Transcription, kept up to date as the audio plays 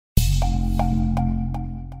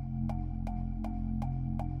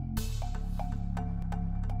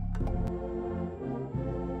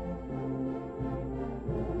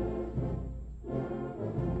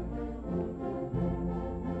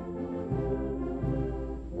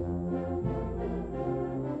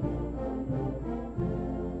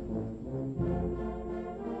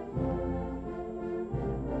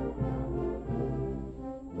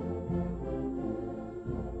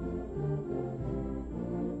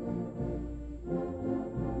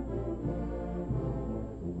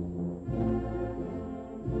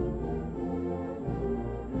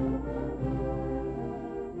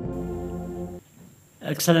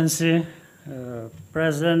Excellency,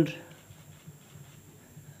 President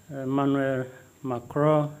Emmanuel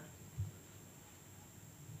Macron,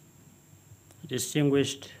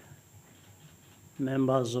 distinguished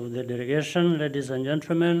members of the delegation, ladies and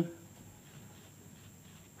gentlemen,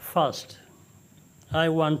 first, I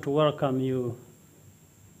want to welcome you,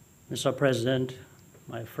 Mr. President,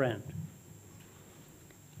 my friend,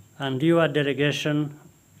 and your delegation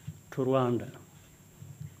to Rwanda.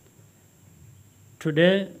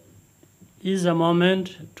 Today is a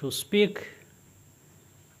moment to speak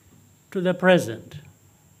to the present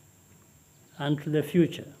and to the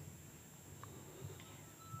future,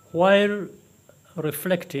 while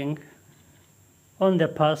reflecting on the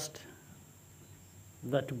past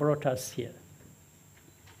that brought us here.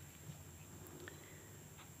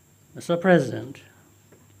 Mr. President,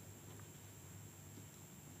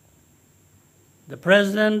 the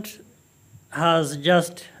President has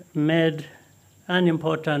just made an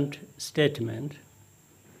important statement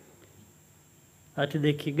at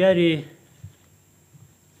the Kagame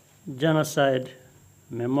Genocide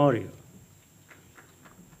Memorial.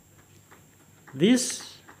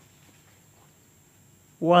 This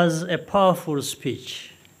was a powerful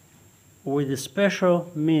speech with a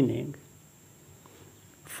special meaning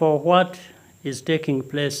for what is taking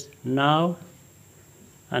place now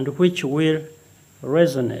and which will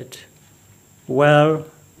resonate well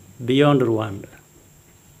beyond Rwanda.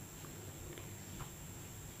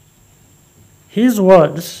 His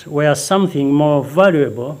words were something more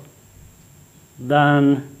valuable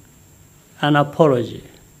than an apology.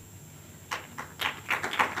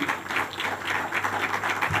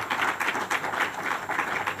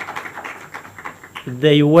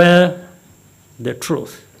 They were the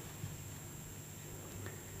truth.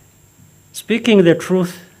 Speaking the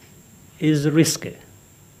truth is risky,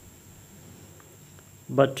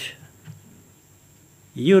 but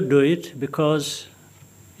you do it because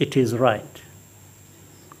it is right.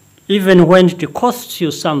 Even when it costs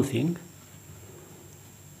you something,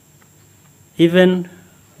 even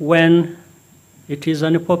when it is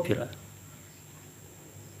unpopular.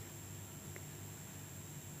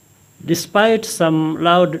 Despite some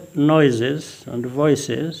loud noises and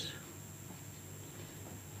voices,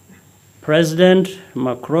 President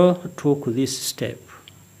Macron took this step.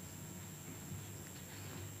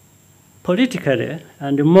 Politically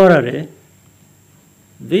and morally,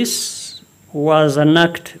 this was an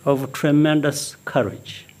act of tremendous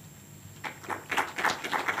courage.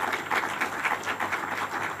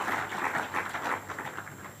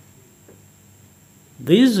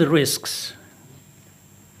 These risks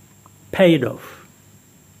paid off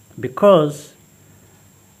because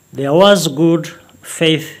there was good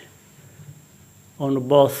faith on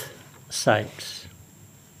both sides.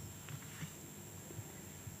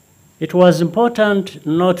 It was important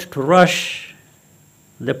not to rush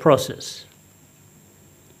the process.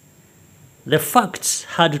 The facts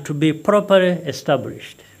had to be properly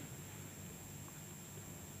established.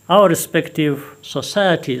 Our respective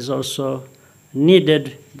societies also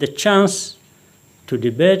needed the chance to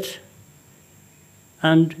debate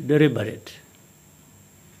and deliberate.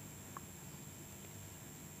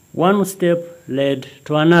 One step led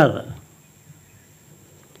to another.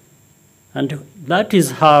 And that is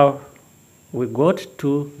how we got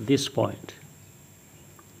to this point,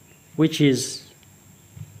 which is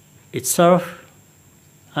itself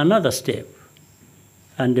another step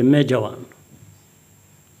and a major one.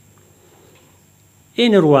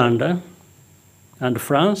 In Rwanda and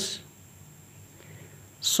France,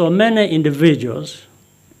 so many individuals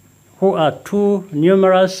who are too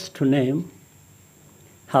numerous to name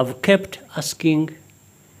have kept asking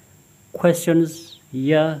questions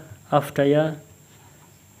year after year,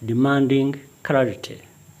 demanding clarity.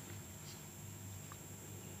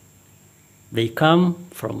 They come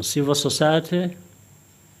from civil society,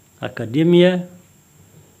 academia,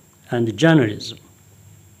 and journalism.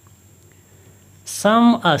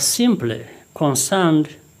 Some are simply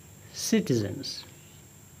concerned citizens.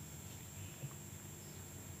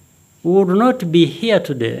 We would not be here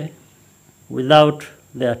today without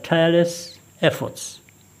their tireless efforts,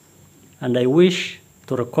 and I wish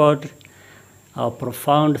to record our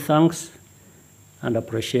profound thanks and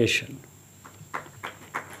appreciation.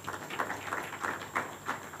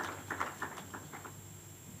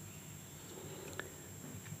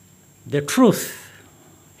 The truth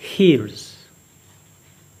heals.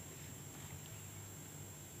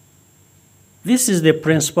 This is the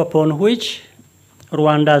principle upon which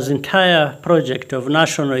Rwanda's entire project of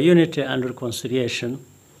national unity and reconciliation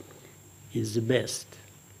is based.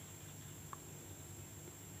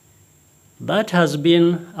 That has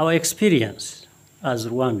been our experience as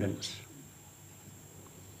Rwandans.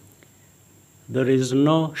 There is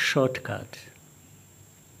no shortcut.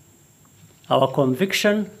 Our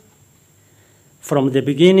conviction from the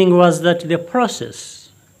beginning was that the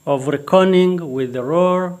process of reckoning with the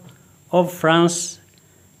role of France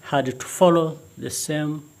had to follow the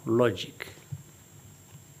same logic.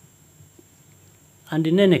 And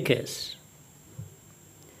in any case,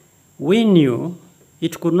 we knew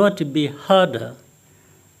it could not be harder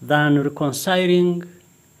than reconciling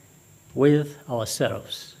with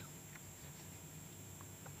ourselves.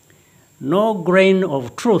 No grain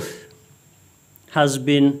of truth has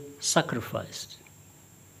been sacrificed,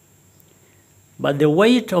 but the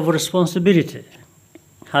weight of responsibility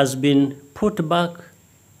has been put back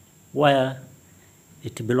where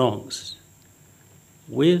it belongs,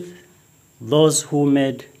 with those who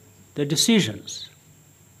made the decisions.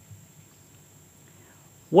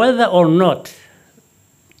 Whether or not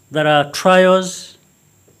there are trials,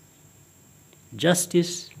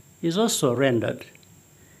 justice is also rendered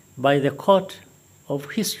by the court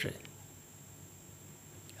of history,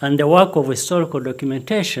 and the work of historical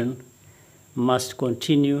documentation must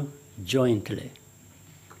continue jointly.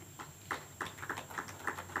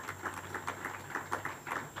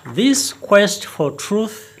 This quest for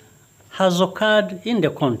truth has occurred in the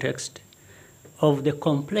context of the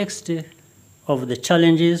complexity of the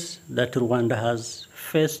challenges that Rwanda has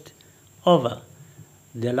faced over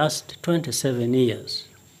the last 27 years.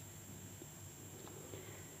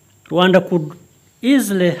 Rwanda could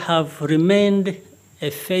easily have remained a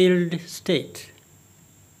failed state.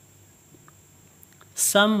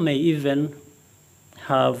 Some may even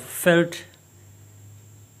have felt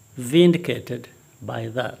vindicated by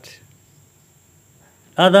that.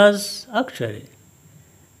 Others actually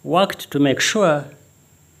worked to make sure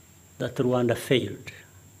that Rwanda failed.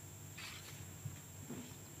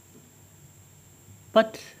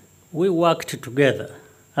 But we worked together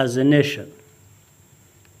as a nation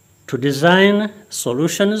to design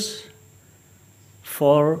solutions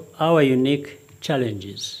for our unique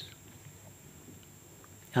challenges.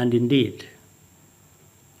 And indeed,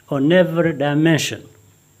 on every dimension,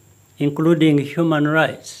 including human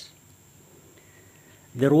rights,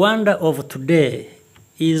 the Rwanda of today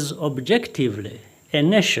is objectively a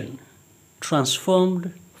nation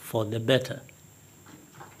transformed for the better.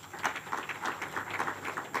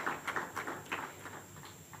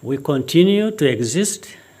 We continue to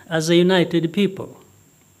exist as a united people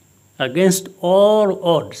against all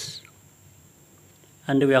odds,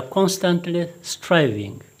 and we are constantly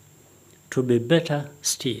striving to be better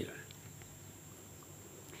still.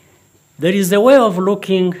 There is a way of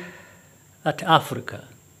looking at Africa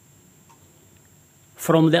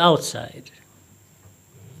from the outside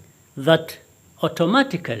that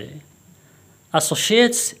automatically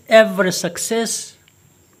associates every success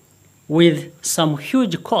with some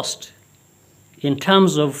huge cost in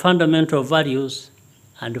terms of fundamental values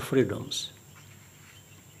and freedoms.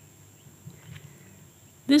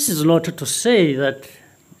 This is not to say that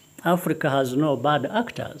Africa has no bad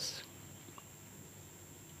actors.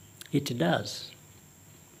 It does.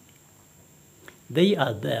 They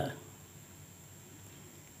are there.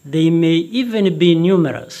 They may even be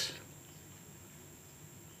numerous,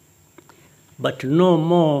 but no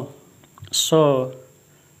more so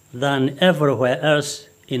than everywhere else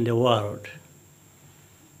in the world.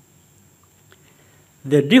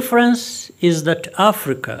 The difference is that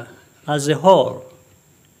Africa as a whole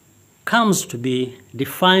comes to be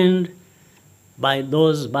defined by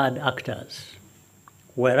those bad actors,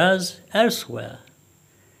 whereas elsewhere,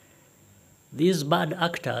 these bad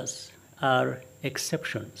actors are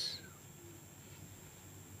exceptions.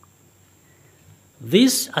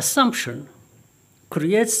 This assumption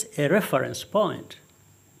creates a reference point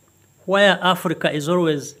where Africa is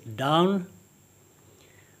always down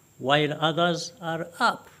while others are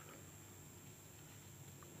up.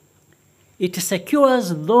 It secures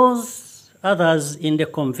those others in the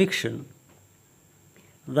conviction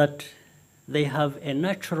that they have a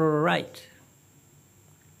natural right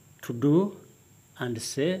to do and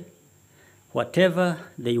say whatever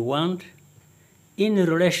they want in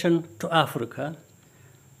relation to Africa,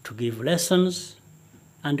 to give lessons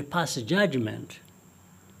and pass judgment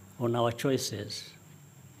on our choices.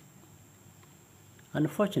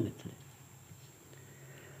 Unfortunately,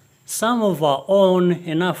 some of our own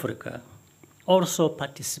in Africa also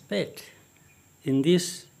participate in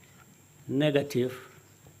this negative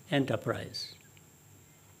enterprise.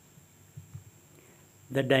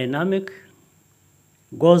 The dynamic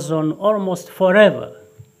goes on almost forever,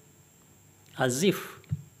 as if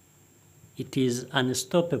it is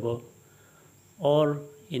unstoppable or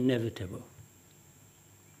inevitable.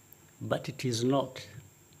 but it is not.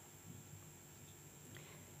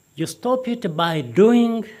 You stop it by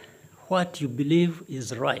doing what you believe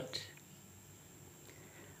is right,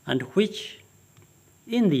 and which,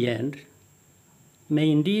 in the end, may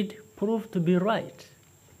indeed prove to be right.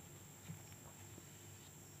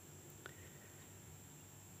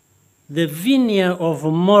 The veneer of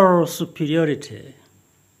moral superiority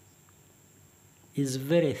is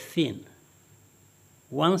very thin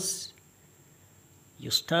once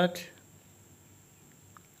you start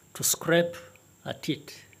to scrape at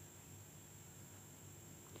it.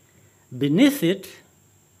 Beneath it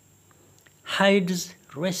hides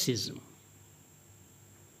racism,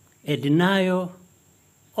 a denial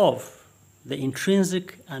of the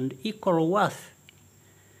intrinsic and equal worth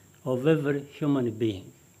of every human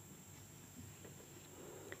being.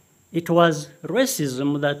 It was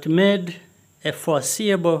racism that made a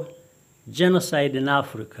foreseeable genocide in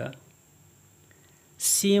Africa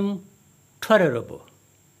seem tolerable.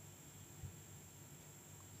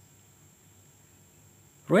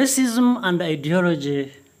 Racism and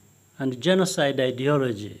ideology and genocide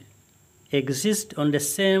ideology exist on the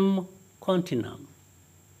same continuum.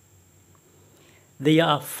 They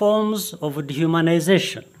are forms of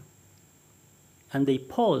dehumanization, and they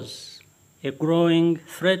pose a growing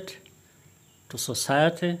threat to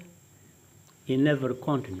society in every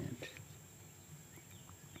continent.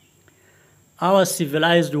 Our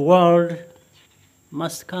civilized world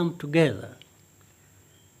must come together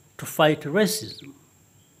to fight racism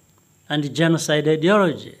and genocide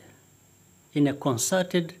ideology in a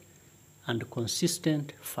concerted and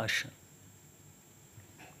consistent fashion.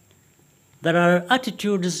 There are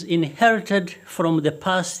attitudes inherited from the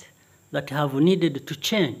past that have needed to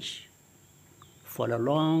change for a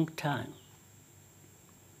long time.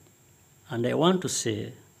 And I want to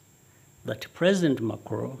say that President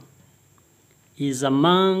Macron is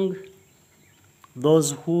among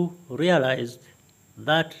those who realized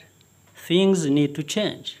that things need to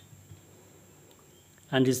change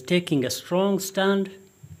and is taking a strong stand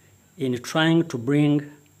in trying to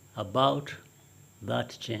bring about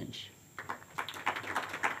that change.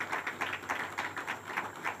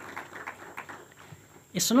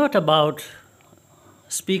 It's not about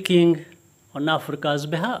speaking on Africa's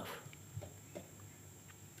behalf,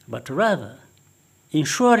 but rather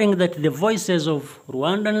ensuring that the voices of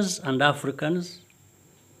Rwandans and Africans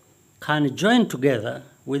can join together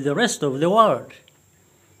with the rest of the world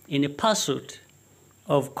in a pursuit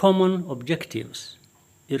of common objectives,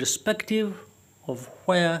 irrespective of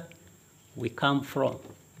where we come from.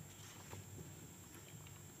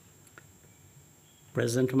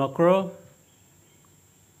 President Macron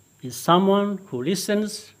is someone who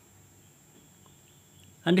listens,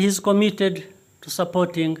 and he is committed to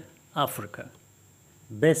supporting Africa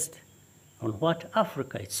based on what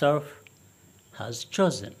Africa itself has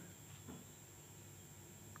chosen.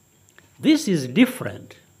 This is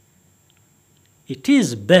different. It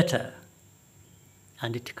is better,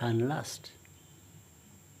 and it can last.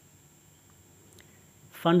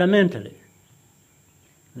 Fundamentally,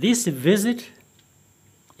 this visit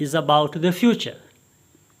is about the future,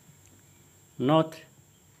 not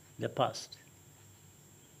the past.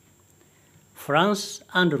 France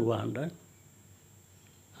and Rwanda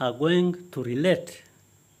are going to relate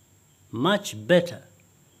much better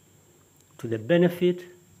to the benefit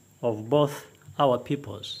of both our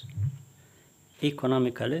peoples,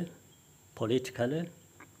 economically, politically,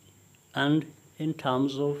 and in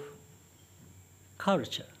terms of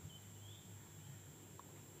culture.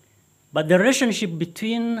 But the relationship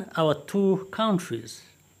between our two countries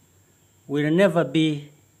will never be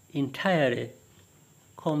entirely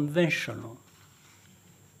conventional.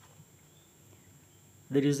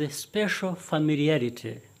 There is a special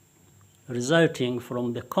familiarity resulting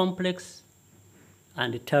from the complex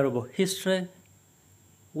and terrible history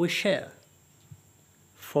we share,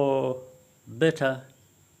 for better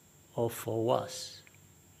or for worse.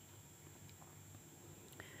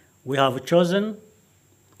 We have chosen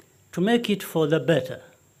to make it for the better.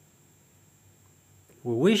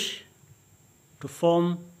 We wish to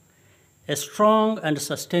form a strong and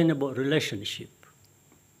sustainable relationship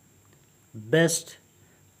based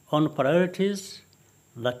on priorities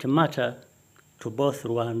that matter to both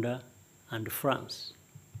Rwanda and France.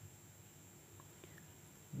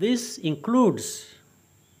 This includes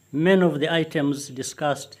many of the items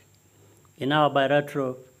discussed in our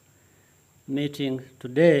bilateral meeting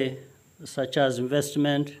today, such as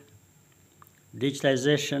investment,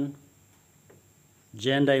 digitalization,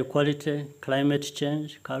 gender equality, climate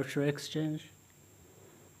change, cultural exchange,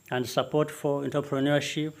 and support for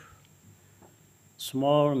entrepreneurship,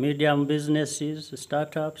 small, medium businesses,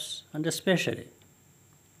 startups, and especially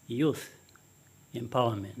youth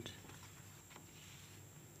empowerment.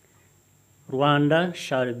 Rwanda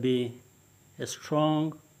shall be a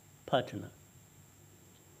strong partner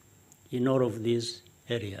in all of these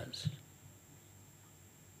areas.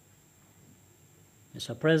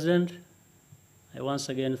 Mr. President, I once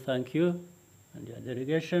again thank you and your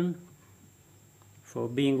delegation for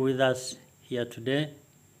being with us here today.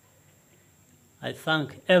 I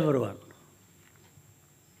thank everyone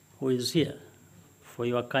who is here for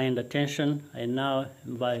your kind attention. I now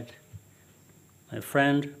invite my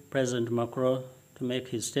friend, President Macron, to make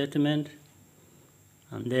his statement,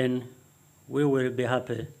 and then we will be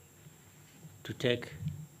happy to take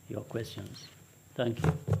your questions. Thank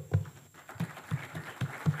you.